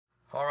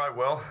All right,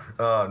 well,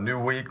 new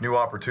week, new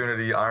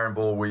opportunity, Iron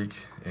Bowl week,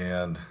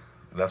 and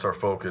that's our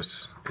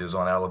focus is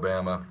on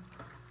Alabama,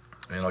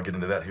 and I'll get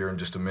into that here in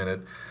just a minute.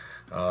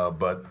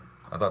 But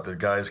I thought the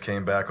guys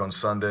came back on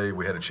Sunday.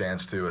 We had a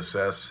chance to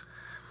assess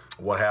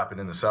what happened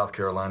in the South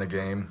Carolina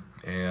game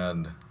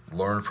and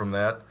learn from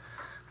that,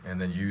 and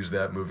then use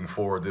that moving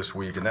forward this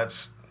week. And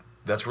that's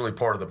really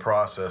part of the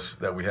process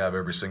that we have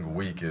every single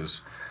week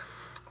is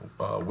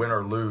win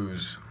or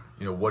lose,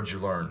 what'd you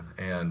learn?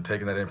 And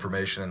taking that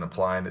information and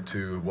applying it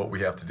to what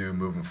we have to do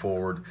moving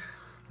forward,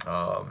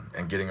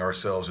 and getting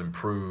ourselves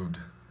improved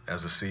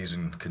as the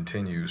season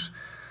continues.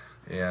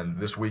 And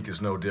this week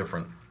is no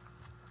different.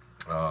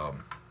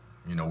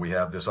 We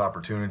have this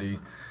opportunity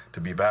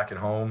to be back at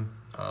home.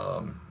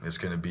 It's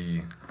going to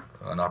be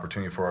an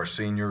opportunity for our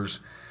seniors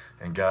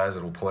and guys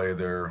that will play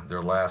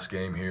their last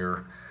game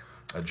here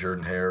at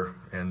Jordan-Hare,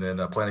 and then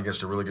playing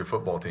against a really good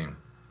football team.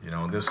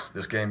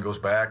 This game goes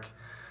back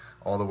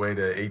all the way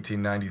to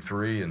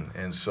 1893,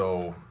 and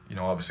so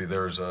obviously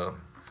there's a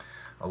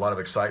lot of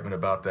excitement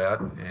about that.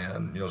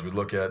 And as we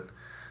look at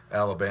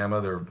Alabama,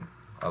 they're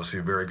obviously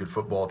a very good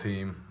football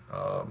team,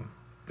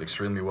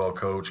 extremely well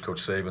coached. Coach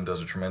Saban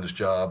does a tremendous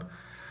job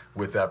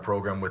with that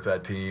program, with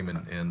that team,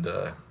 and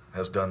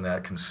has done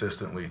that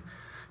consistently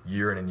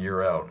year in and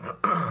year out.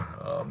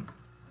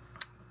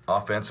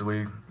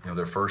 Offensively,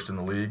 they're first in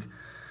the league.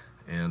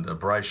 And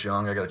Bryce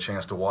Young, I got a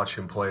chance to watch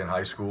him play in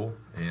high school,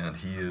 and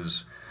he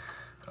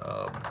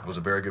was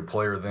a very good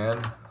player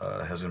then,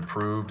 has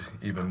improved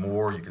even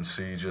more. You can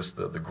see just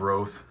the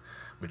growth,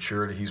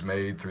 maturity he's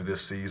made through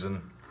this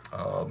season,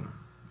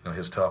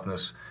 his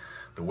toughness,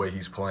 the way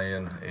he's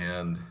playing,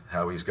 and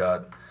how he's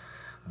got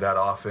that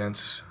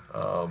offense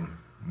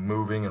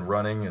moving and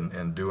running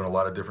and doing a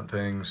lot of different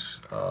things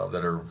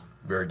that are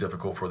very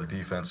difficult for the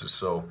defenses.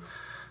 So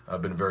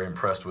I've been very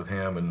impressed with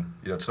him. And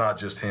it's not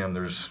just him.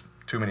 There's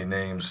too many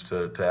names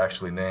to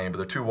actually name. But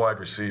the two wide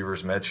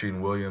receivers, Mechie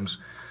and Williams,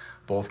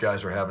 both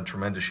guys are having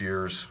tremendous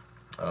years,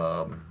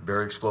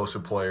 very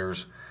explosive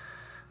players.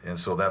 And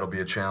so that'll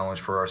be a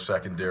challenge for our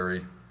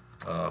secondary.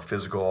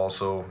 Physical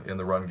also in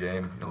the run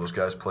game. Those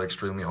guys play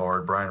extremely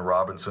hard. Brian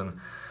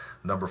Robinson,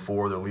 number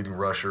 4, their leading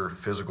rusher,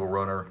 physical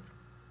runner,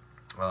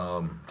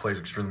 plays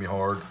extremely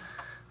hard,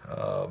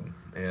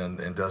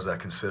 and does that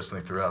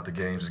consistently throughout the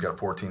games. He's got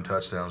 14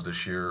 touchdowns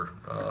this year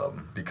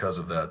because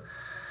of that.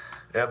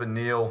 Evan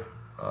Neal,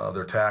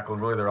 their tackle,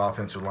 and really their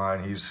offensive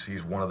line,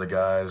 he's one of the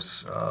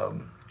guys,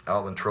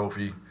 Outland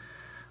Trophy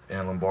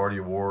and Lombardi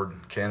Award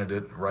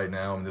candidate right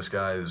now. And this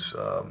guy is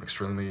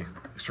extremely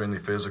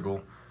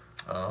physical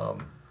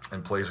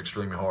and plays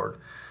extremely hard.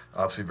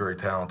 Obviously very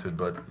talented,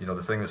 but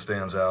the thing that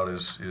stands out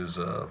is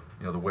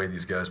the way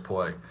these guys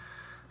play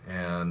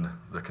and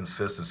the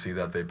consistency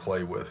that they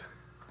play with.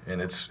 And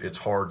it's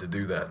hard to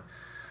do that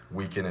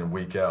week in and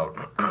week out.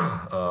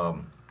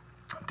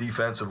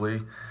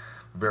 Defensively,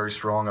 very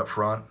strong up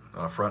front.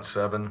 Front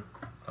 7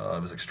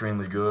 is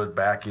extremely good.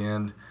 Back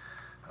end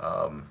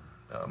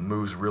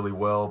moves really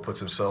well, puts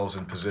themselves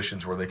in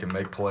positions where they can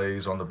make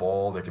plays on the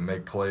ball. They can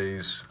make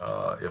plays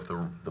if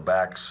the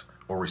backs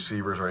or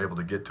receivers are able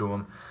to get to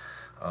them.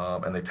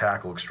 And they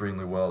tackle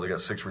extremely well. They got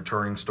 6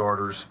 returning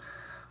starters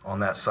on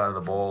that side of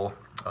the ball.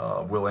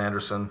 Will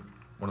Anderson,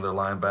 one of their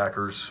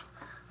linebackers.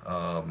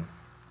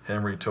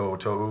 Henry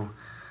To'o,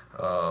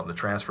 the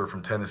transfer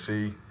from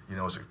Tennessee,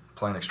 is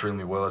playing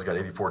extremely well. He's got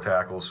 84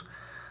 tackles.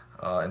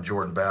 And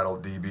Jordan Battle,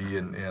 DB,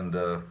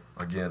 and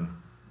again,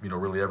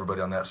 really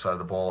everybody on that side of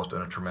the ball has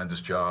done a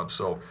tremendous job.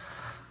 So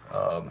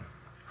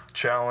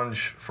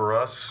challenge for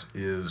us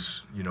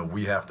is,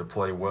 we have to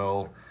play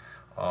well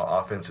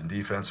offense and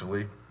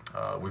defensively.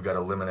 We've got to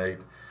eliminate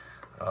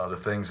the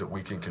things that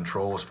we can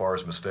control as far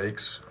as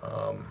mistakes,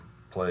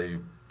 play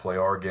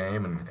our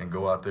game and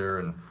go out there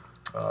and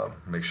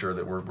make sure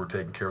that we're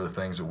taking care of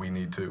the things that we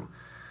need to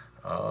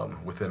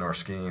within our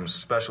schemes.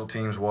 Special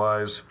teams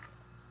wise,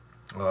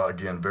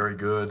 again, very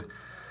good.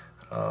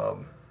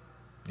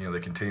 They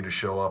continue to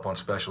show up on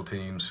special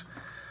teams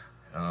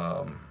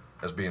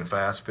as being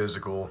fast,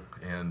 physical,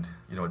 and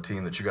a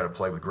team that you got to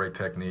play with great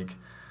technique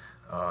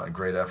and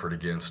great effort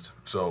against.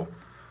 So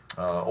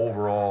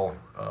overall,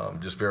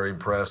 just very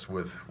impressed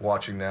with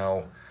watching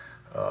now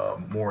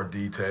more in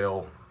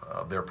detail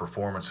their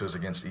performances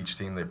against each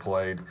team they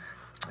played,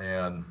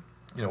 and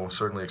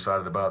certainly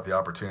excited about the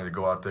opportunity to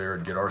go out there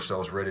and get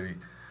ourselves ready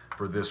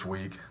for this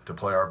week to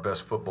play our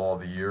best football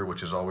of the year,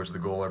 which is always the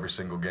goal every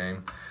single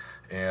game,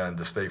 and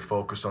to stay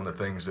focused on the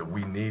things that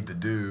we need to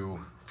do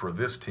for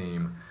this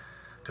team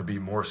to be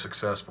more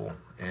successful.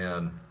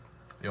 And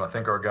I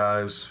think our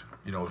guys,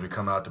 as we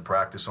come out to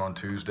practice on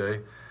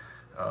Tuesday,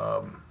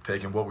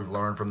 taking what we've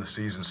learned from the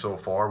season so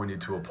far, we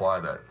need to apply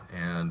that,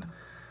 and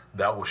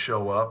that will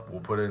show up.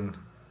 We'll put in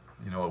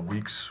a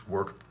week's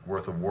worth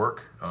of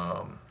work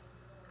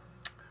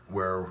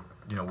where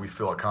we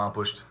feel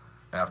accomplished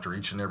after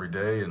each and every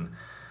day, and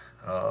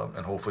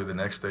hopefully the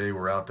next day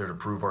we're out there to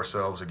prove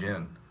ourselves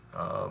again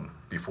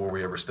before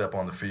we ever step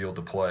on the field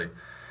to play.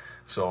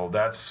 So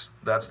that's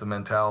the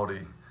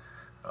mentality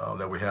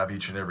that we have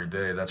each and every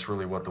day. That's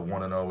really what the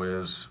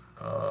 1-0 is.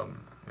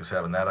 is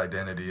having that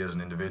identity as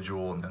an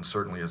individual and then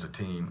certainly as a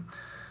team.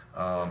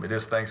 It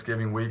is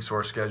Thanksgiving week, so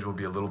our schedule will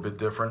be a little bit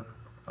different.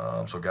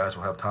 So guys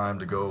will have time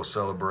to go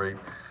celebrate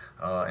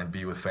and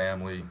be with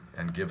family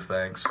and give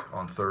thanks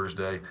on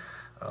Thursday.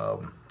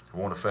 It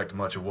won't affect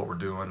much of what we're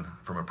doing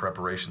from a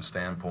preparation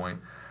standpoint.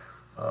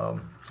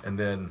 And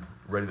then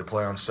ready to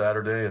play on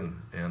Saturday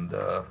and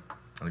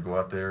go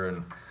out there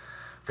and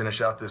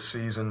finish out this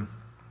season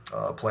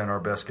playing our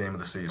best game of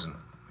the season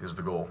is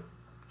the goal.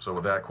 So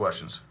with that,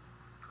 questions.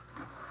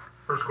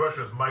 First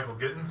question is Michael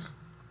Gittins.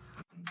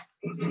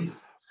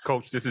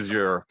 Coach, this is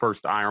your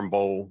first Iron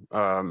Bowl.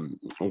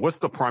 What's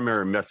the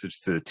primary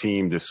message to the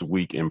team this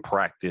week in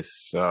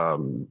practice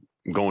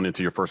going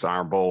into your first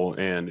Iron Bowl?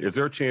 And is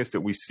there a chance that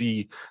we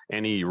see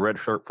any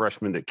redshirt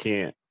freshmen that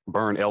can't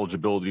burn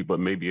eligibility but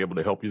may be able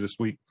to help you this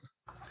week?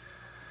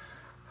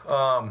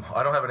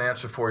 I don't have an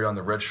answer for you on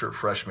the redshirt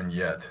freshmen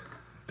yet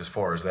as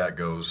far as that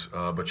goes,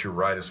 but you're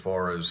right as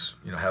far as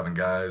having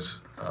guys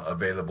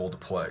available to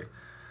play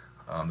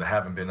that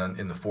haven't been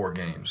in the 4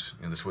 games.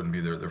 This wouldn't be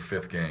their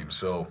 5th game.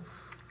 So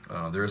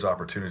there is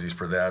opportunities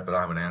for that, but I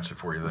have an answer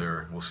for you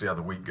there. We'll see how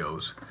the week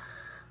goes.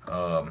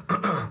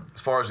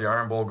 As far as the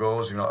Iron Bowl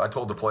goes, I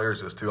told the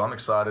players this too. I'm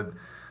excited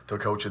to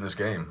coach in this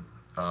game.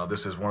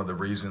 This is one of the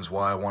reasons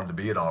why I wanted to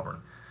be at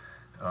Auburn.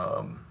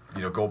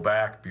 Go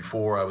back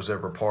before I was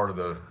ever part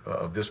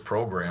of this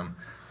program.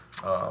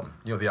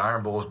 The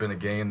Iron Bowl has been a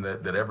game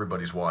that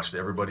everybody's watched.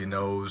 Everybody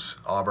knows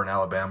Auburn,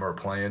 Alabama are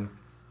playing.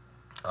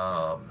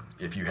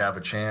 If you have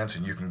a chance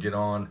and you can get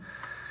on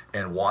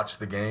and watch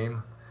the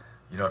game,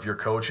 if you're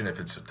coaching, if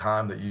it's a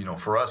time that,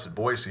 for us at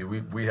Boise,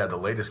 we had the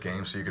latest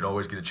game, so you could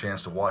always get a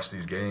chance to watch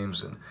these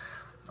games. And,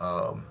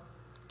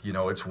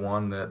 it's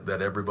one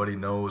that everybody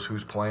knows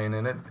who's playing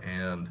in it.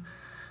 And,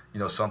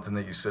 something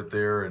that you sit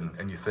there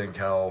and you think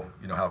how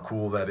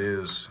cool that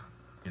is,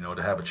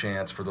 to have a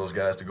chance for those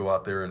guys to go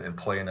out there and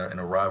play in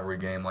a rivalry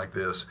game like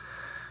this.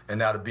 And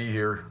now to be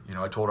here,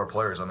 I told our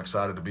players, I'm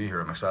excited to be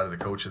here. I'm excited to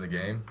coach in the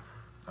game.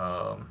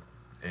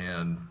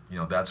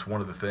 That's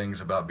one of the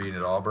things about being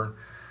at Auburn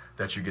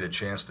that you get a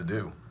chance to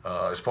do.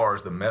 As far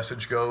as the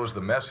message goes,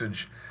 the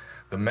message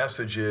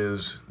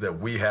is that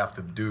we have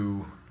to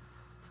do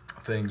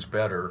things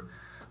better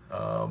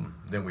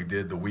than we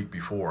did the week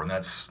before, and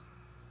that's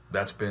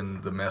been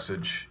the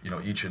message,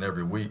 each and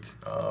every week.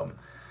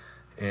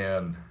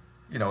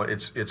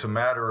 It's a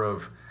matter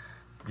of,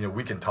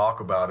 we can talk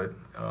about it.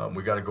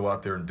 We got to go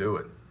out there and do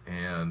it.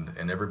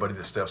 And everybody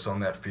that steps on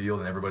that field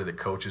and everybody that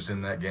coaches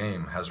in that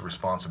game has a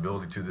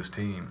responsibility to this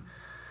team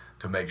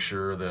to make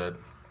sure that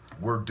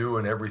we're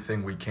doing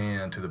everything we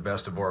can to the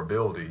best of our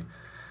ability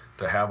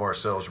to have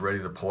ourselves ready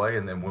to play.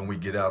 And then when we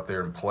get out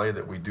there and play,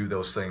 that we do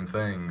those same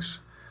things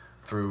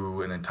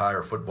through an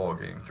entire football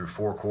game, through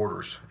 4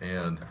 quarters.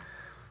 And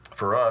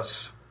for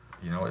us,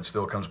 it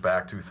still comes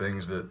back to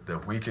things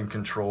that we can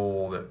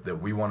control,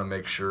 that we want to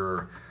make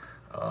sure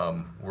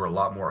we're a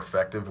lot more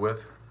effective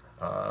with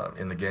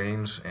in the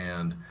games,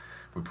 and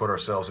we put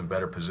ourselves in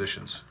better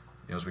positions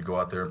as we go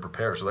out there and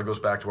prepare. So that goes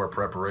back to our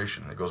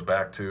preparation. It goes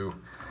back to,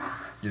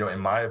 in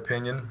my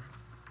opinion,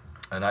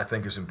 and I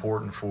think is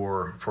important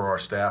for our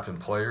staff and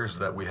players,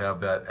 that we have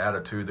that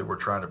attitude that we're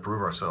trying to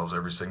prove ourselves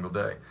every single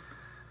day.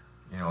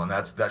 And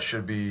that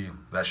should be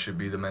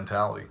the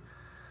mentality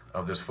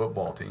of this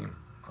football team.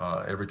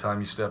 Every time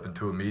you step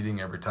into a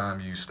meeting, every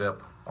time you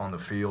step on the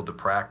field to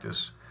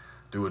practice,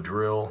 do a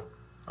drill,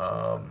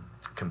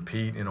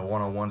 compete in a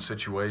one-on-one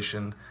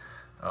situation,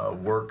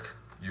 work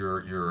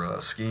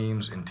your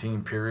schemes in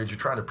team periods, you're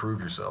trying to prove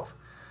yourself.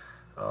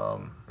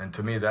 And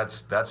to me,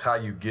 that's how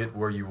you get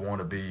where you want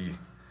to be,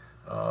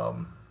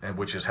 and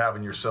which is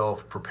having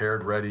yourself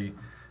prepared, ready,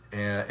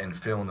 and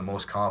feeling the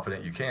most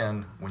confident you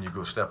can when you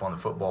go step on the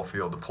football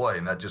field to play.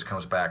 And that just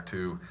comes back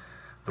to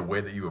the way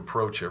that you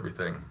approach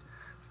everything.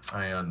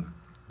 And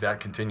that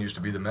continues to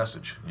be the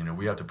message.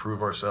 We have to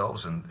prove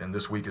ourselves, and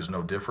this week is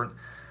no different.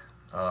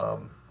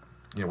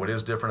 What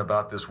is different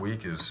about this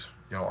week is,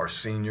 our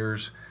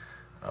seniors,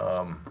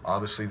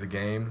 obviously the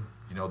game,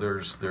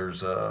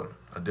 there's a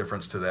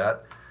difference to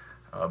that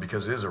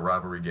because it is a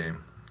rivalry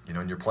game,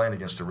 and you're playing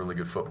against a really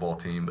good football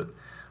team. But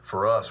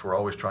for us, we're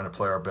always trying to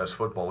play our best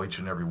football each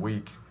and every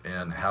week,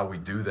 and how we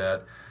do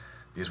that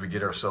is we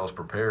get ourselves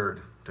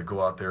prepared to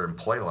go out there and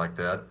play like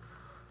that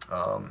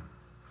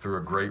through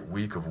a great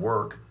week of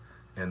work,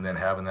 and then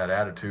having that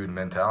attitude and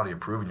mentality of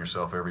proving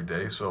yourself every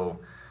day. So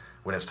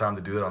when it's time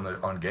to do it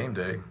on game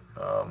day,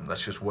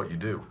 that's just what you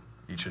do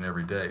each and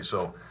every day.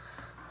 So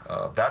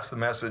that's the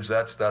message.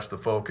 That's the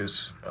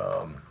focus,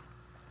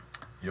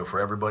 for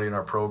everybody in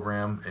our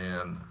program,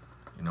 and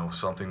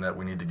something that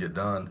we need to get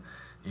done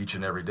each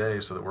and every day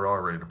so that we're all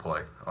ready to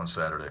play on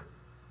Saturday.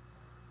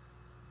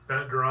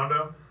 Bennett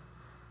Durando.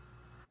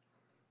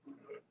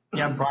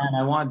 Yeah, Bryan,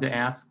 I wanted to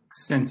ask,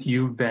 since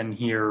you've been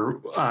here,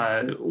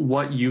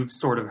 what you've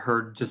sort of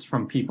heard just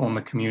from people in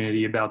the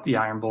community about the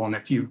Iron Bowl, and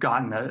if you've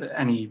gotten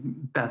any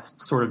best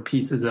sort of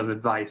pieces of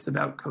advice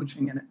about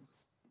coaching in it.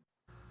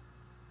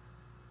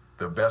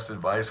 The best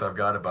advice I've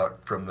got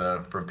from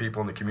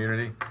people in the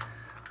community,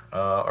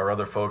 or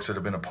other folks that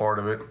have been a part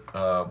of it.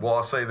 Well,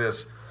 I'll say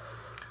this.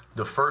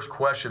 The first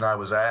question I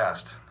was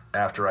asked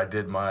after I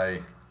did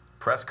my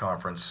press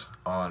conference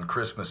on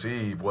Christmas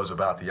Eve was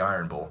about the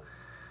Iron Bowl,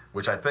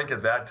 which I think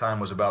at that time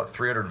was about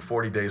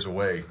 340 days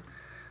away.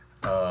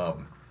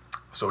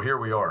 So here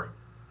we are.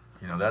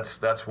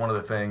 That's one of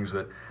the things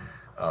that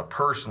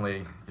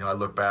personally, I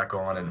look back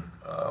on, and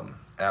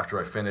after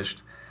I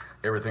finished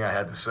everything I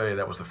had to say,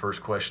 that was the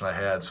first question I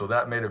had. So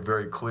that made it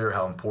very clear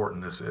how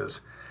important this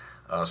is.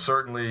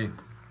 Certainly,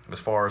 as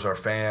far as our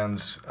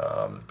fans,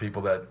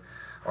 people that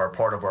are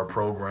part of our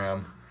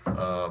program,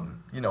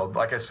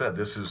 like I said,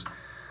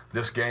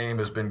 this game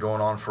has been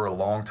going on for a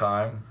long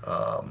time.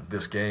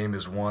 This game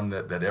is one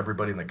that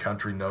everybody in the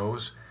country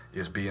knows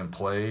is being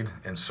played,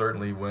 and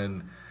certainly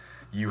when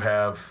you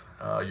have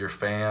your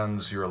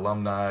fans, your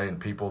alumni, and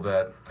people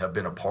that have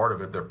been a part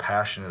of it, they're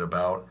passionate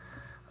about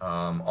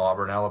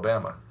Auburn,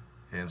 Alabama.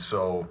 And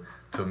so,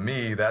 to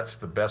me, that's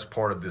the best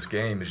part of this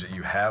game, is that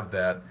you have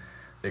that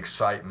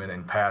excitement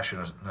and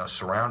passion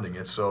surrounding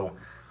it. So,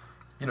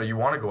 you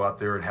want to go out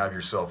there and have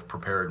yourself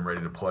prepared and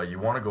ready to play. You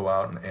want to go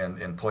out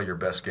and play your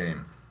best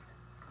game.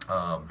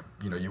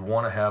 You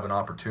want to have an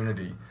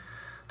opportunity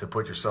to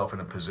put yourself in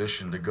a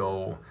position to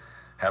go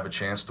have a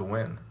chance to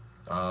win.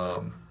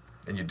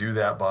 And you do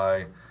that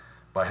by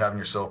having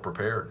yourself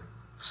prepared.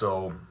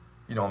 So,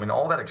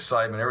 all that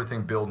excitement,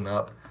 everything building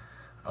up,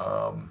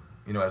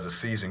 as the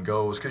season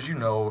goes, because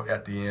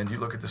at the end, you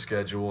look at the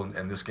schedule,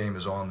 and this game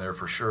is on there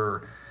for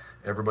sure.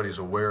 Everybody's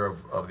aware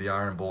of the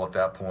Iron Bowl at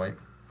that point.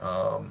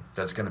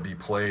 That's going to be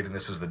played, and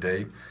this is the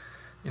date.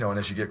 And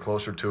as you get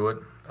closer to it,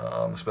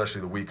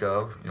 especially the week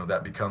of,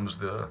 that becomes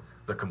the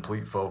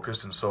complete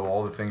focus. And so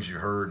all the things you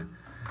heard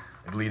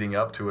leading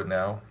up to it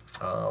now,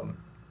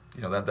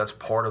 that's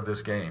part of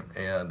this game.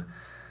 And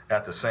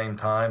at the same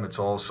time, it's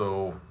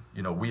also,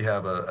 we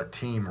have a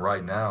team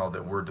right now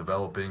that we're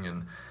developing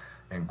and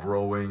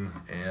growing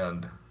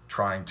and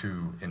trying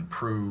to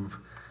improve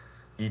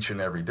each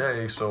and every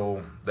day.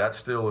 So that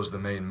still is the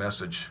main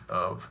message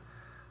of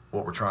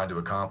what we're trying to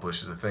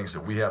accomplish, is the things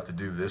that we have to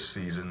do this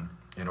season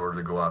in order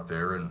to go out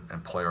there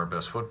and play our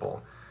best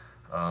football,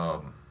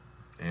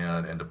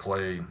 and to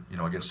play,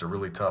 against a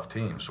really tough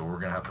team. So we're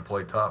going to have to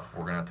play tough.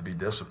 We're going to have to be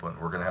disciplined.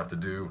 We're going to have to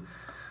do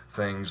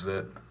things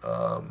that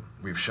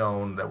we've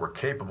shown that we're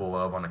capable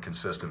of on a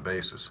consistent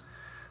basis.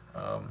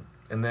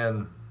 And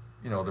then,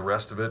 the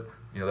rest of it,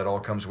 that all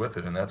comes with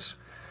it. And that's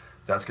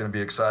going to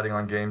be exciting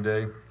on game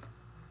day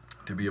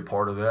to be a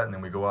part of that. And then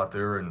we go out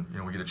there and,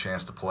 we get a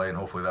chance to play. And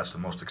hopefully that's the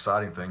most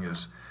exciting thing,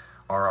 is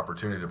our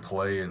opportunity to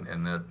play,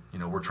 and that,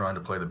 we're trying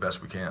to play the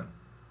best we can.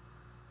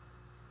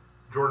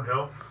 Jordan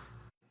Hill.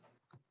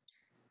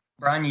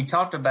 Bryan, you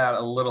talked about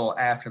a little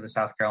after the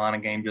South Carolina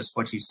game, just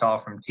what you saw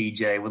from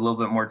TJ with a little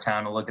bit more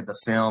time to look at the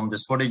film.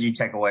 Just what did you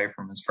take away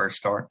from his first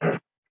start?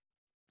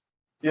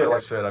 Yeah, like I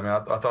said,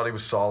 I thought he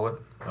was solid.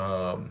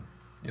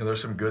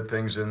 There's some good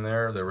things in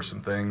there. There were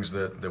some things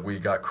that we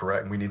got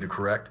correct and we need to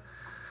correct.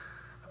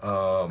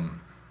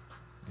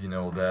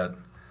 That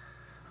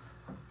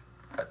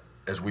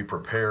as we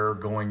prepare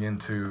going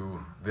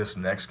into this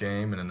next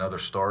game and another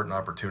start and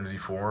opportunity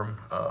for him,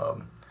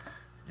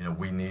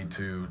 we need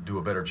to do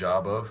a better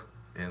job of.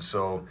 And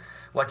so,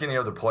 like any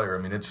other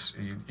player, it's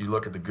you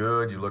look at the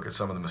good, you look at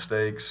some of the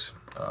mistakes,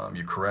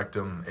 you correct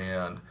them,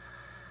 and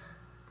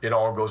it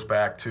all goes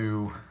back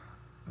to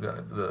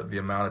the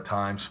amount of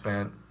time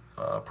spent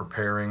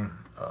preparing.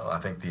 I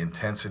think the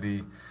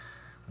intensity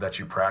that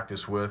you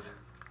practice with,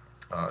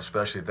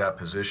 especially at that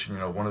position.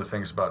 One of the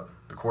things about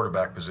the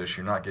quarterback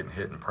position, you're not getting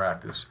hit in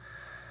practice,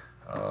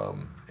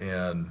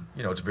 and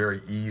it's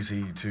very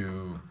easy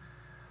to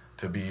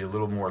be a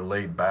little more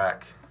laid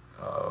back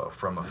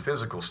from a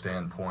physical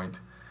standpoint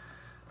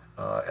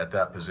at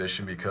that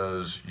position,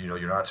 because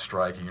you're not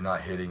striking, you're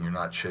not hitting, you're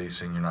not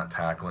chasing, you're not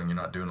tackling, you're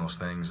not doing those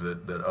things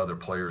that other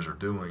players are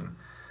doing,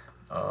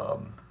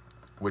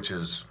 which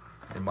is,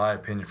 in my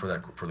opinion,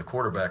 for the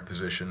quarterback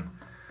position,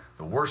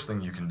 the worst thing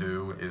you can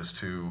do is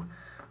to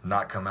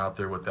not come out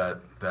there with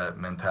that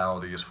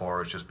mentality, as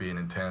far as just being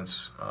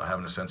intense,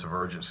 having a sense of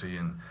urgency,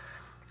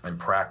 and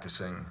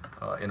practicing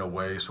in a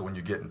way so when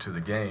you get into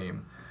the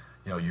game,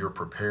 you're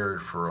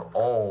prepared for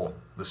all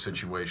the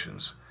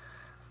situations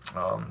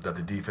that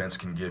the defense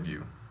can give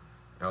you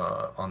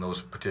on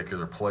those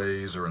particular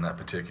plays, or in that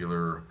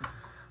particular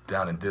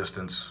down and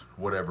distance,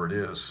 whatever it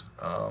is.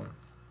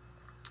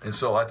 And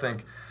so I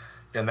think,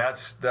 and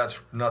that's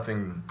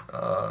nothing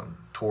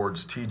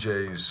towards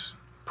TJ's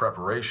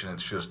preparation.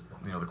 It's just,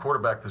 the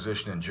quarterback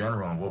position in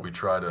general, and what we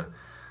try to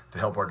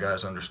help our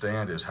guys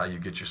understand is how you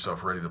get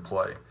yourself ready to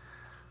play.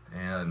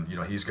 And,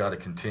 he's got to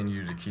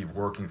continue to keep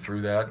working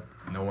through that,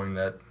 knowing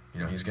that,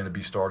 he's going to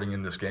be starting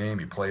in this game.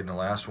 He played in the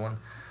last one.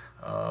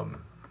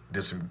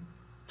 Did some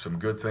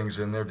good things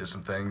in there, did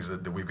some things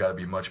that we've got to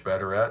be much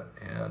better at.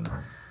 And,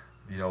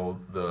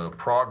 the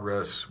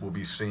progress will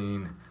be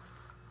seen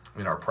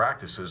in our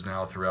practices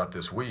now throughout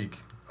this week.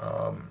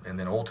 And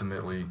then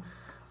ultimately,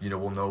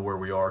 we'll know where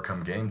we are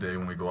come game day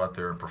when we go out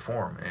there and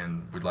perform.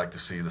 And we'd like to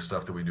see the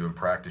stuff that we do in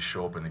practice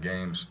show up in the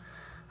games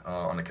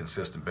on a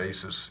consistent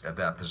basis at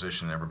that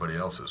position and everybody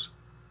else's.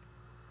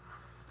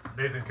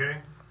 Nathan King.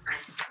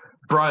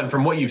 Bryan,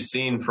 from what you've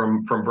seen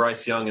from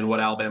Bryce Young and what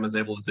Alabama's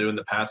able to do in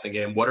the passing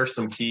game, what are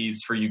some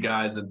keys for you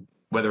guys,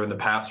 whether in the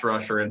pass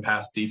rush or in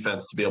pass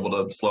defense, to be able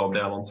to slow them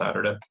down on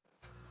Saturday?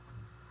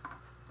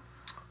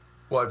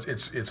 Well,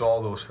 it's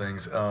all those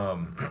things. I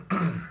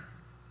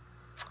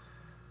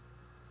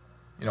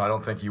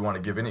don't think you want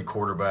to give any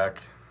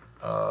quarterback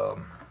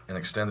an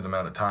extended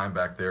amount of time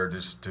back there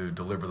just to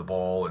deliver the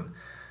ball, and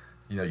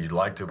you'd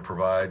like to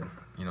provide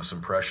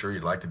some pressure.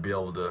 You'd like to be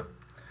able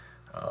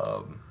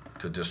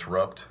to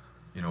disrupt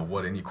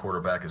what any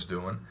quarterback is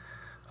doing.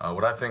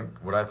 What I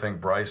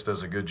think Bryce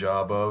does a good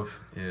job of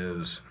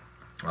is,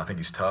 I think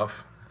he's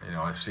tough.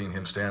 I've seen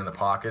him stand in the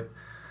pocket.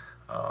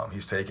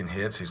 He's taken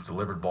hits. He's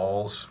delivered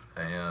balls,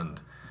 and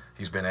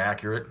he's been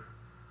accurate.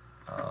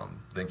 I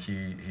think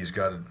he's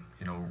got a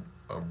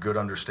good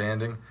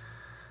understanding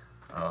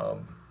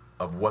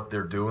of what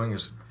they're doing.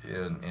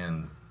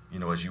 And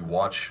as you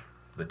watch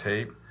the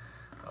tape,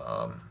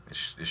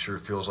 it sure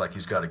feels like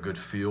he's got a good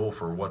feel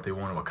for what they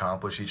want to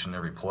accomplish each and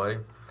every play,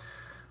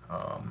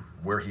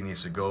 where he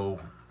needs to go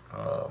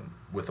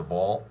with the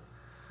ball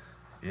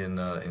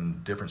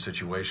in different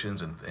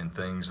situations and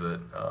things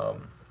that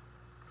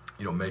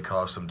may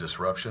cause some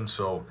disruption.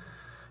 So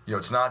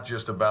it's not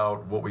just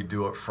about what we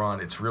do up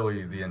front. It's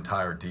really the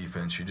entire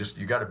defense.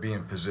 You got to be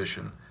in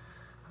position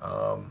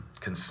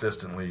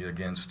consistently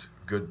against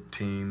good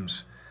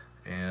teams,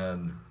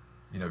 and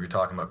if you're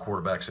talking about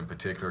quarterbacks in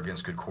particular,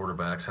 against good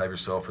quarterbacks, have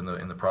yourself in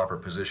the proper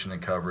position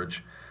and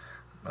coverage,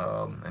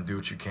 and do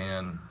what you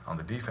can on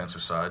the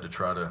defensive side to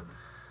try to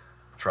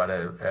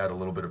add a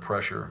little bit of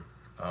pressure.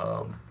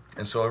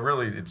 And so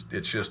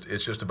it's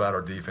just about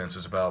our defense.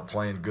 It's about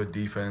playing good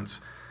defense,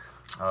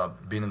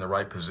 being in the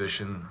right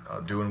position,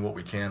 doing what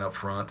we can up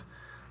front,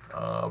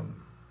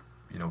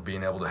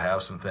 being able to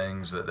have some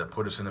things that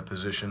put us in a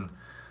position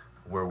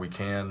where we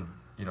can,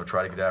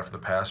 try to get after the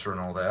passer and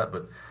all that.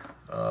 But,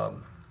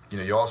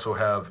 you also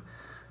have,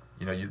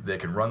 they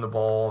can run the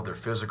ball. They're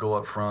physical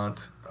up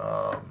front.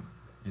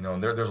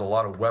 And there's a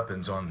lot of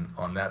weapons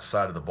on that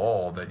side of the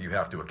ball that you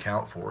have to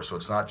account for. So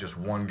it's not just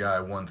one guy,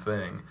 one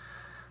thing.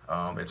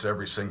 It's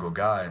every single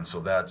guy. And so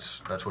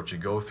that's what you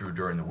go through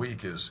during the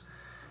week is,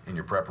 in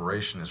your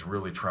preparation, is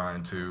really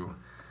trying to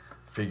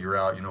figure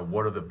out,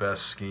 what are the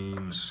best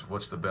schemes,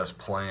 what's the best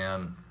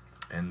plan,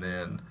 and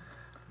then,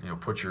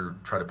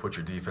 try to put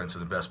your defense in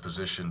the best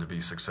position to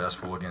be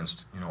successful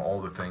against, all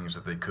the things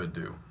that they could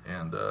do.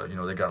 And,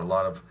 they got a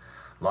lot of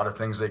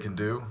things they can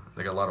do.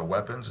 They got a lot of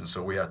weapons, and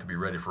so we have to be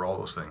ready for all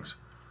those things.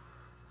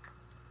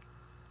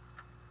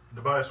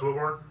 Tobias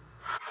Wilborn.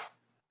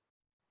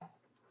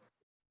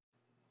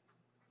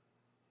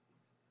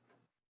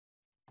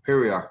 Here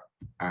we are.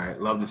 All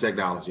right. Love the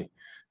technology.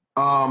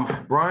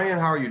 Bryan,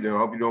 how are you doing? I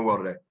hope you're doing well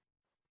today.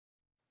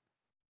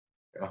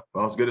 Yeah,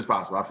 well, as good as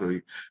possible. I feel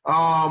you.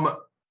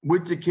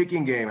 With the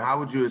kicking game, how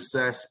would you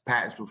assess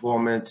Patton's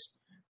performance?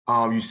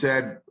 You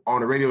said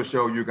on the radio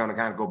show you're going to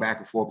kind of go back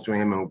and forth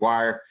between him and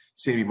McGuire.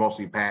 Seemed to be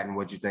mostly Patton.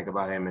 What'd you think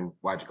about him, and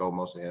why'd you go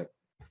mostly him?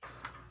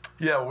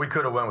 Yeah, well, we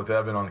could have went with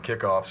Evan on the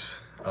kickoffs.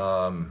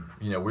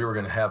 We were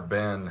going to have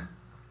Ben.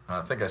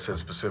 I think I said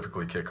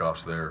specifically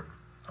kickoffs there.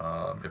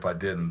 If I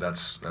didn't,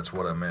 that's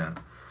what I meant.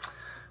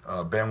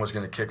 Ben was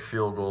going to kick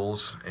field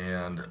goals,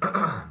 and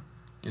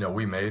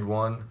we made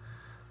one,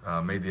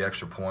 made the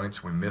extra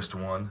points. We missed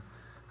one.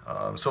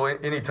 So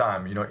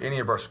anytime, any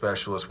of our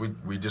specialists,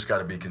 we just got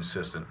to be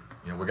consistent.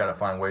 We got to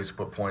find ways to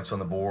put points on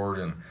the board,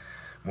 and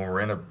when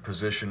we're in a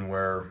position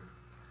where,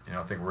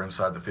 I think we're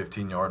inside the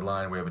 15-yard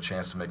line, we have a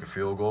chance to make a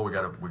field goal, we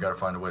got to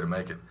find a way to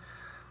make it.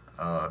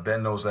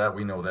 Ben knows that,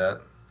 we know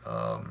that.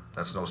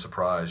 That's no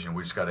surprise.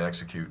 We just got to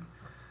execute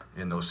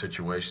in those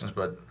situations.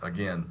 But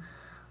again,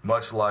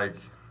 much like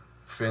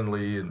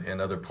Finley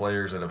and other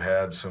players that have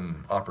had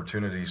some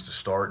opportunities to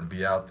start and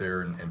be out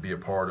there and be a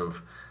part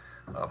of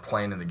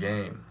playing in the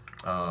game,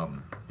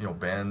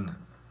 Ben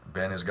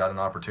has got an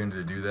opportunity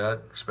to do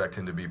that. Expect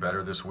him to be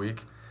better this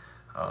week.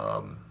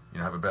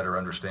 Have a better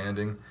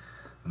understanding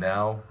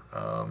now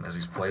as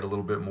he's played a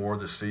little bit more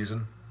this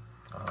season,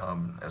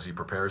 as he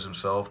prepares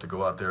himself to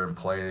go out there and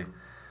play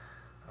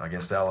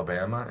against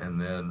Alabama,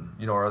 and then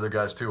our other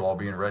guys too, all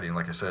being ready. And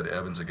like I said,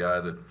 Evan's a guy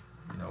that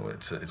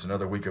it's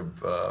another week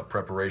of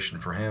preparation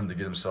for him to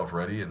get himself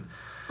ready, and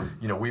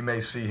we may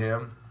see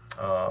him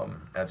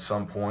at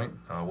some point.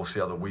 We'll see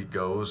how the week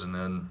goes, and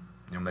then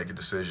make a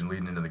decision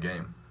leading into the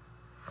game.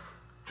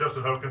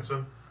 Justin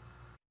Hokanson.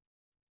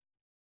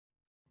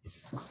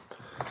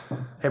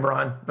 Hey,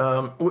 Bryan.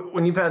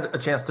 When you've had a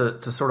chance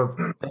to sort of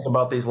think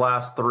about these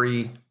last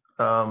three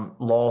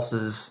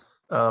losses,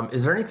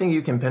 is there anything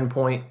you can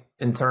pinpoint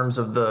in terms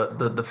of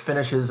the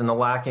finishes and the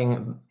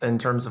lacking in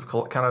terms of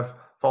kind of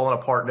falling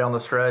apart down the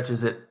stretch?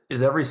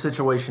 Is every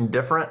situation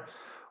different,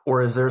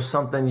 or is there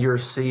something you're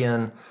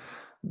seeing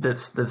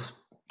that's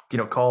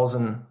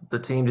causing the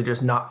team to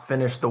just not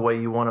finish the way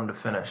you want them to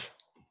finish?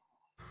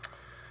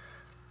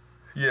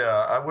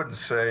 Yeah, I wouldn't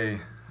say.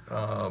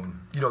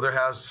 There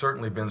has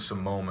certainly been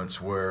some moments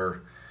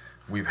where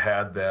we've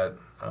had that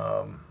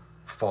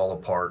fall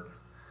apart,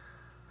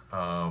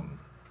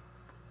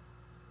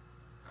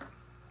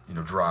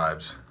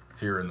 drives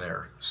here and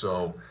there.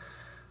 So,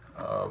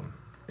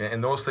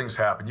 and those things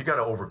happen. You got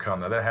to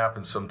overcome that. That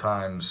happens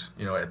sometimes.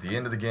 At the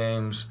end of the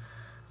games,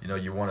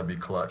 you want to be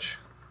clutch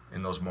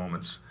in those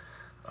moments.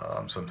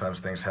 Sometimes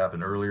things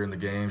happen earlier in the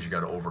games. You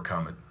got to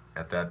overcome it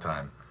at that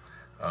time.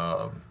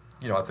 I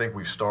think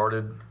we've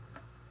started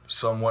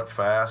somewhat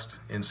fast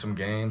in some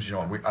games.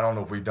 I don't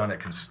know if we've done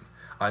it.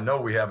 I know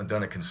we haven't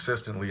done it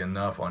consistently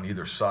enough on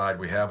either side.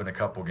 We have in a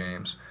couple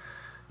games.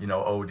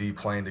 OD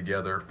playing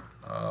together.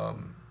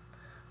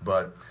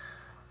 But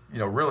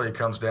really it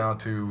comes down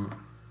to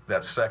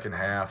that second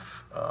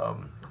half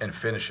and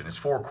finishing. It's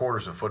 4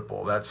 quarters of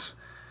football.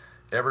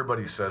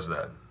 Everybody says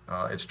that.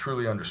 It's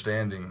truly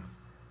understanding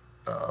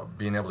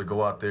being able to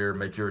go out there,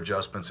 make your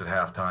adjustments at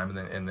halftime,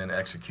 and then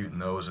executing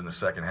those in the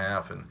second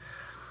half. And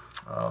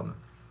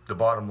the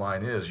bottom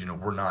line is,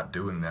 we're not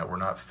doing that. We're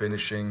not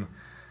finishing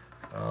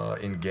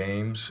in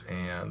games,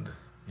 and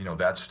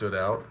that stood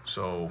out.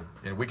 So,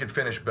 we can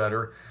finish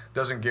better.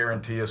 Doesn't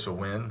guarantee us a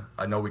win.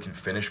 I know we can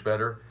finish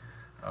better.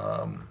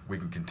 We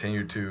can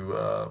continue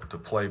to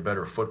play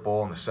better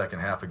football in the second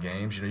half of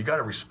games. You got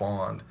to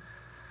respond,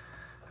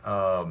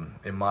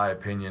 in my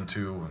opinion,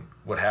 to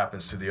what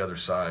happens to the other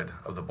side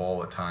of the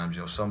ball at times.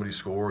 Somebody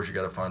scores, you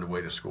got to find a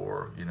way to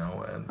score.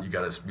 And you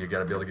got to be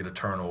able to get a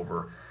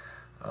turnover.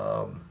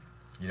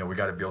 We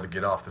got to be able to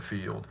get off the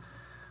field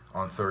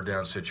on third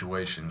down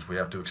situations. We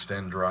have to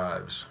extend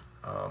drives,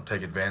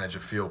 take advantage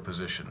of field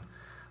position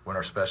when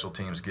our special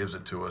teams gives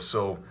it to us.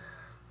 So,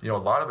 a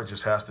lot of it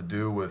just has to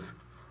do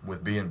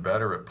with being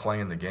better at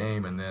playing the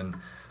game, and then,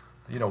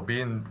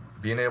 being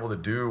able to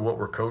do what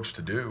we're coached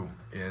to do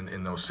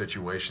in those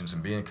situations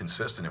and being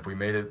consistent. If we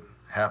made it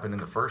happen in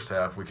the first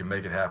half, we can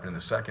make it happen in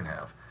the second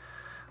half.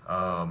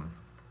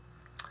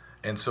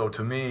 And so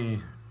to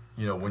me,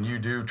 when you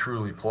do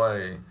truly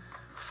play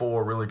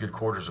 4 really good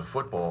quarters of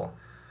football,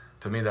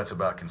 to me that's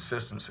about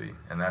consistency,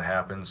 and that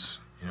happens,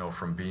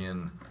 from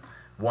being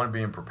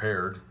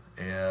prepared,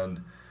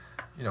 and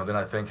then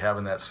I think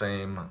having that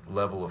same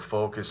level of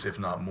focus, if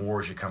not more,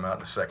 as you come out in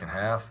the second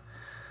half.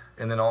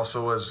 And then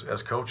also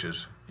as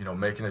coaches,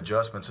 making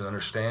adjustments and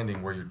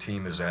understanding where your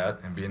team is at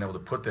and being able to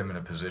put them in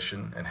a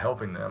position and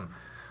helping them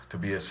to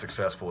be as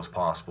successful as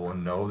possible,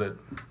 and know that,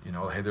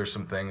 hey, there's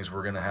some things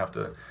we're going to have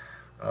to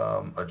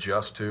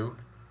adjust to,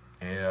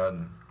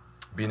 and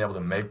being able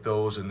to make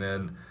those, and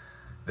then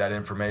that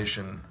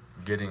information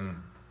getting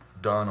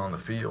done on the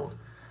field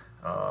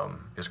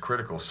is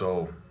critical.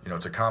 So,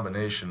 it's a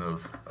combination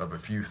of a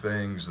few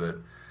things that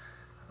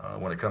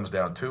when it comes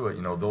down to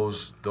it,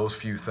 those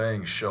few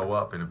things show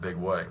up in a big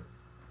way.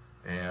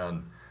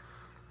 And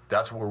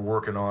that's what we're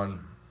working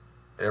on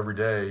every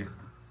day,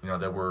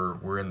 that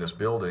we're in this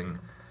building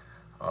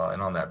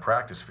and on that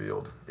practice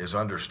field, is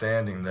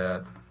understanding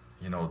that,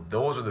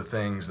 those are the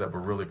things that we're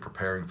really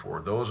preparing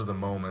for. Those are the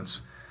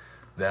moments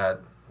that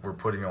we're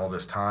putting all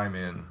this time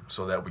in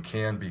so that we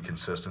can be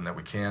consistent, that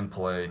we can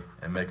play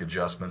and make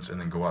adjustments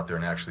and then go out there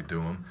and actually do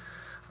them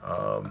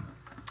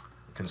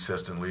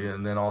consistently.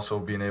 And then also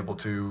being able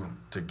to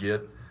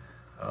get,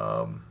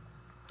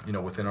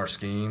 within our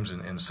schemes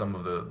and some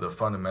of the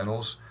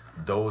fundamentals,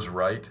 those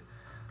right,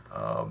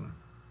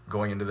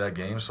 going into that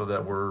game, so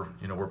that we're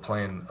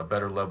playing a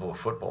better level of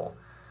football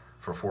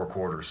for 4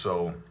 quarters.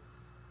 So,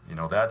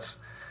 that's,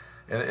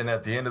 and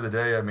at the end of the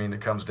day,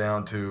 it comes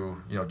down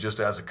to, just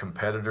as a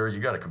competitor, you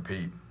got to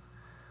compete.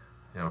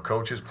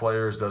 Coaches,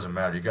 players, doesn't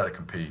matter. You got to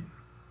compete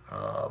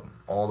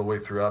all the way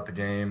throughout the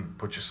game.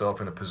 Put yourself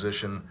in a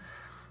position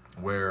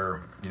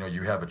where,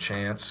 you have a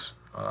chance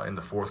in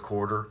the fourth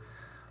quarter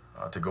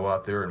to go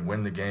out there and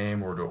win the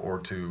game, or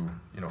to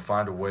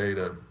find a way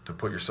to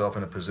put yourself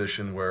in a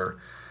position where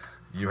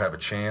you have a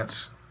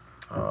chance.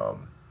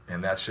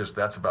 And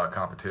that's about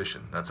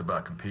competition. That's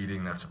about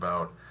competing. That's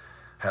about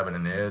having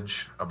an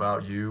edge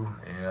about you,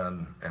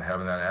 and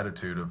having that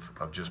attitude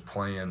of just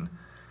playing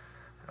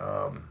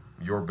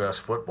your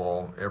best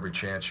football every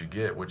chance you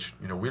get, which,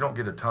 we don't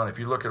get a ton. If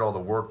you look at all the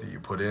work that you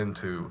put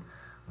into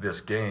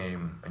this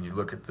game, and you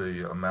look at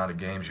the amount of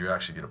games you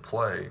actually get to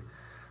play,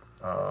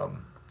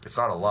 it's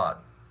not a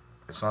lot.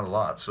 It's not a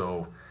lot.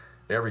 So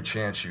every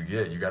chance you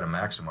get, you got to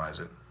maximize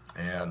it.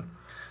 And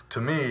to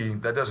me,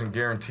 that doesn't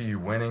guarantee you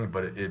winning,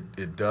 but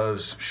it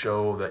does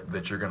show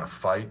that you're going to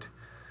fight,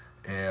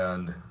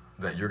 and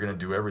that you're going to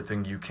do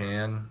everything you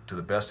can to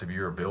the best of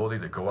your ability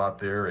to go out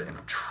there and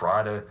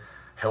try to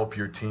help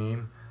your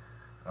team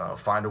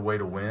find a way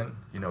to win.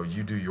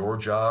 You do your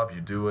job,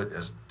 you do it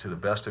as to the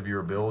best of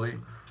your ability,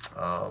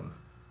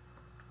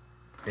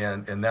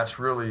 and that's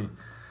really,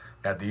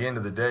 at the end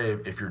of the day,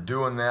 if you're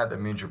doing that,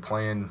 that means you're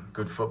playing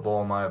good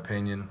football, in my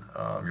opinion.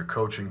 You're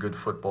coaching good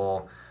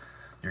football.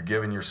 You're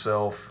giving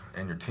yourself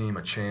and your team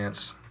a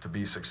chance to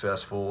be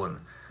successful, and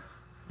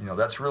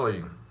that's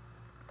really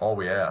all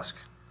we ask.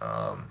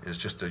 Is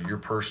just your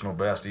personal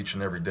best each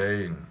and every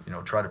day,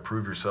 and try to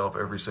prove yourself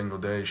every single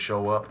day.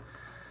 Show up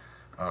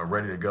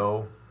ready to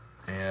go,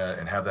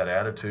 and have that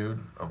attitude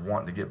of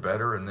wanting to get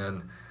better, and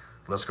then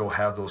let's go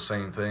have those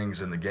same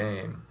things in the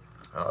game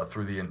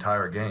through the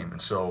entire game.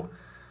 And so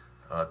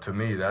to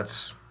me,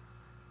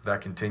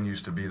 that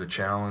continues to be the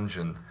challenge.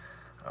 And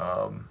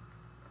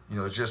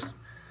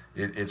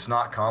it's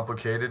not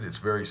complicated. It's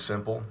very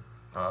simple.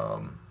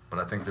 But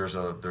I think there's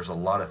a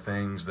lot of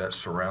things that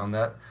surround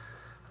that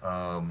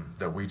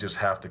that we just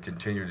have to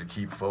continue to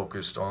keep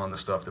focused on the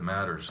stuff that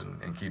matters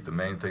and keep the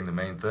main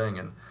thing.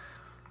 And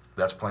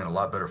that's playing a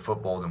lot better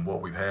football than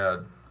what we've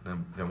had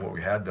than what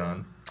we had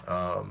done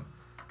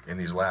in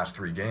these last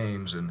 3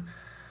 games. And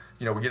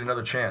we get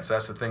another chance.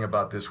 That's the thing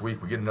about this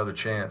week. We get another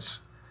chance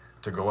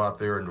to go out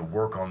there and to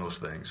work on those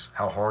things.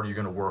 How hard are you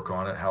going to work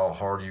on it? How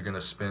hard are you going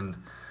to spend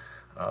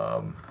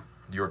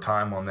your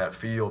time on that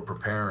field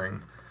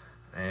preparing?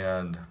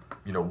 And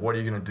what are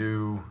you going to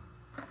do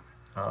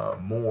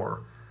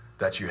more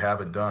that you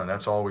haven't done?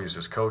 That's always,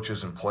 as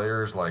coaches and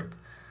players, like,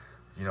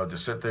 to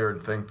sit there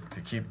and think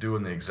to keep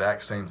doing the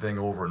exact same thing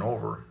over and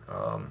over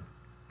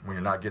when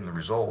you're not getting the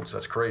results,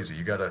 that's crazy.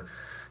 You got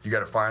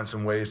to find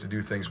some ways to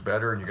do things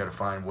better, and you got to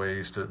find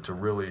ways to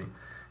really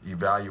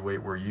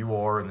evaluate where you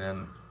are, and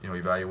then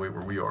evaluate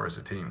where we are as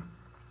a team.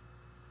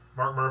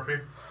 Mark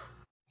Murphy.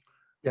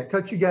 Yeah,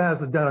 Coach, you guys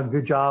have done a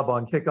good job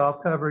on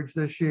kickoff coverage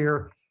this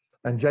year,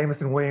 and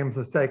Jamison Williams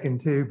has taken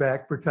 2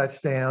 back for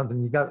touchdowns,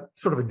 and you got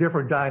sort of a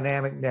different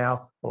dynamic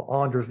now. Well,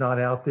 Andre's not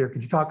out there.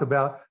 Could you talk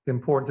about the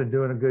importance of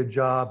doing a good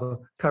job of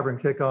covering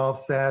kickoffs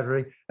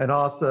Saturday, and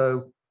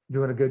also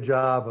doing a good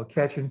job of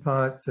catching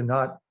punts and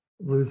not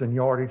losing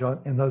yardage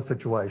in those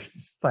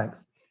situations?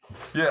 Thanks.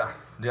 Yeah,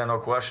 no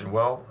question.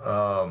 Well,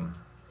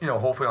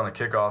 hopefully on the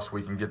kickoffs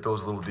we can get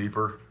those a little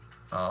deeper.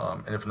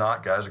 And if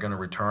not, guys are going to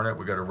return it.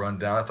 We got to run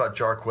down. I thought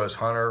Jarquez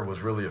Hunter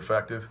was really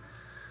effective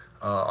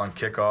on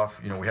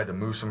kickoff. We had to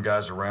move some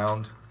guys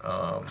around.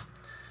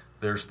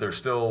 There's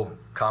still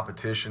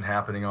competition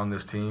happening on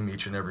this team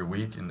each and every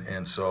week,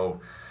 and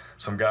so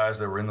some guys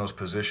that were in those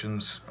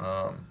positions,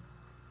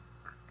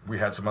 we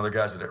had some other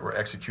guys that were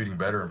executing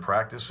better in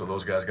practice, so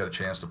those guys got a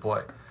chance to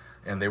play,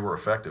 and they were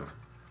effective.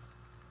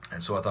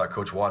 And so I thought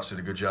Coach Watts did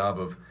a good job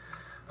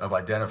of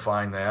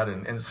identifying that,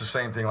 and it's the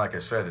same thing. Like I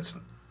said,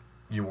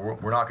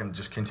 we're not going to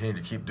just continue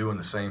to keep doing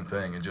the same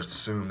thing and just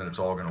assume that it's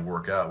all going to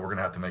work out. We're going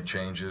to have to make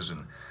changes,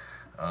 and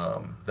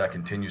that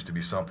continues to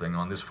be something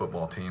on this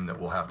football team that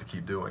we'll have to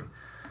keep doing.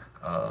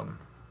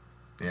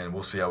 And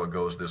we'll see how it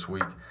goes this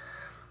week.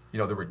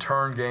 The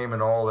return game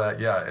and all that,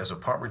 yeah, as a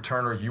punt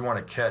returner, you want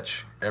to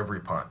catch every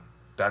punt.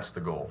 That's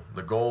the goal.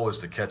 The goal is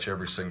to catch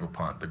every single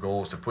punt. The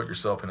goal is to put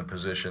yourself in a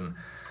position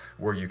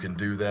where you can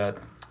do that.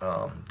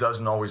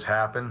 Doesn't always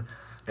happen.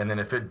 And then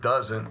if it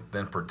doesn't,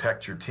 then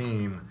protect your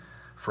team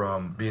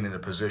from being in a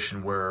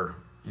position where,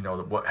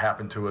 what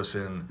happened to us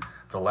in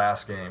the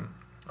last game,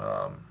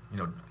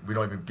 we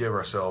don't even give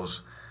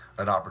ourselves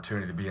an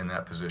opportunity to be in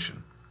that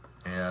position.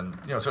 And,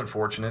 it's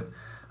unfortunate.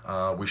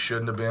 We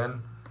shouldn't have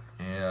been.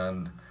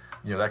 And,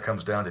 that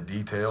comes down to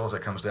details.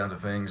 That comes down to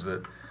things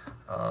that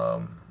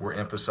were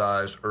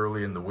emphasized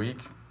early in the week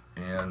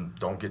and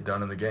don't get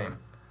done in the game.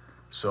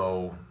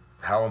 So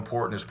how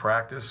important is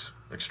practice?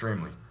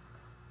 Extremely.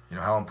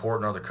 How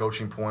important are the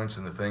coaching points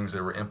and the things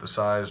that were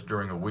emphasized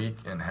during a week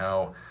and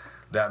how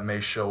that may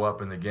show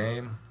up in the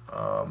game?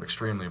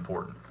 Extremely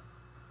important.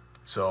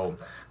 So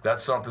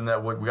that's something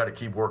that we got to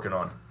keep working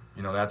on.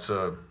 That's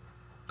a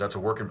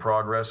work in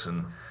progress.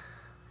 And,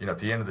 at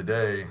the end of the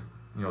day,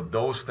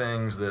 those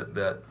things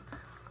that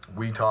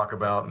we talk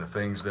about and the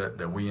things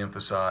that we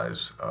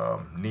emphasize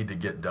need to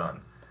get done.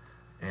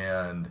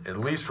 And at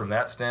least from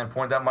that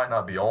standpoint, that might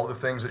not be all the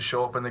things that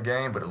show up in the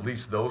game, but at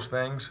least those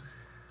things,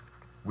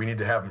 we need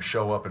to have them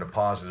show up in a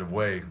positive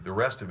way. The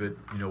rest of it,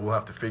 we'll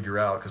have to figure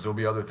out, because there'll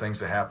be other things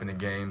that happen in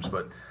games,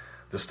 but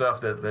the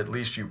stuff that at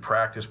least you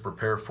practice,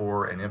 prepare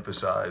for, and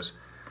emphasize,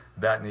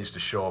 that needs to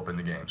show up in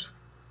the games.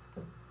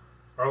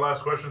 Our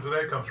last question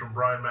today comes from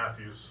Brian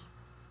Matthews.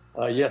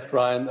 Yes,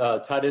 Brian.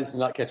 Tight ends did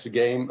not catch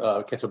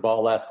a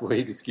ball last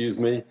week. Excuse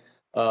me.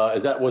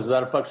 Was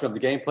that a function of the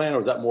game plan, or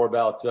was that more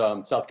about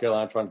South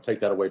Carolina trying to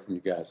take that away from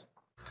you guys?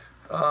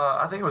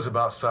 I think it was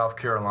about South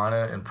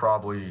Carolina and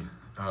probably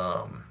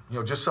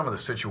just some of the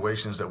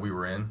situations that we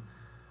were in.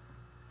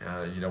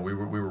 We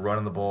were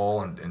running the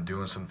ball and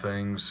doing some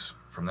things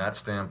from that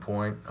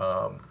standpoint.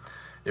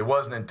 It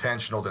wasn't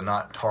intentional to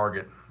not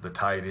target the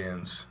tight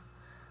ends.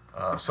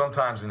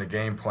 Sometimes in a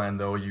game plan,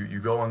 though, you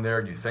go in there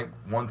and you think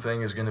one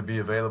thing is going to be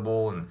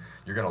available and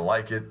you're going to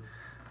like it,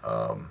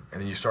 and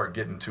then you start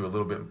getting to a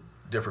little bit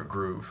different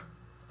groove.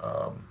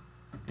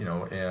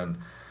 And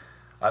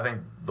I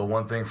think the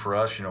one thing for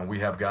us, we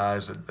have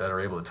guys that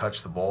are able to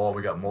touch the ball.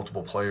 We got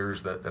multiple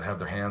players that have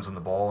their hands on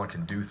the ball and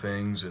can do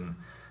things, and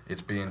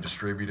it's being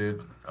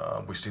distributed.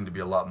 We seem to be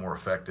a lot more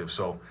effective.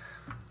 So,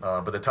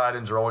 but the tight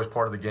ends are always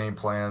part of the game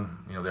plan.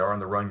 They are in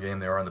the run game,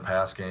 they are in the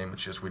pass game.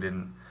 It's just we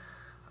didn't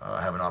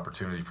have an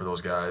opportunity for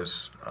those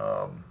guys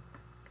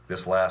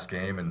this last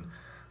game, and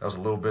that was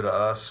a little bit of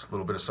us, a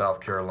little bit of South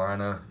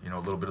Carolina, a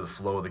little bit of the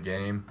flow of the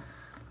game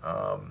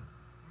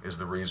is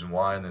the reason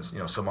why. And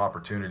then, some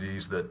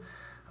opportunities that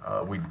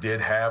we did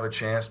have a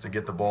chance to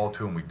get the ball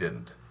to, and we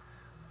didn't.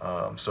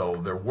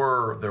 So there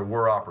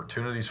were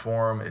opportunities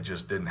for him. It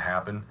just didn't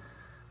happen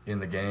in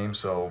the game.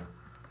 So,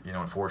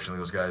 unfortunately,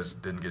 those guys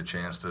didn't get a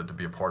chance to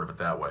be a part of it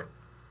that way.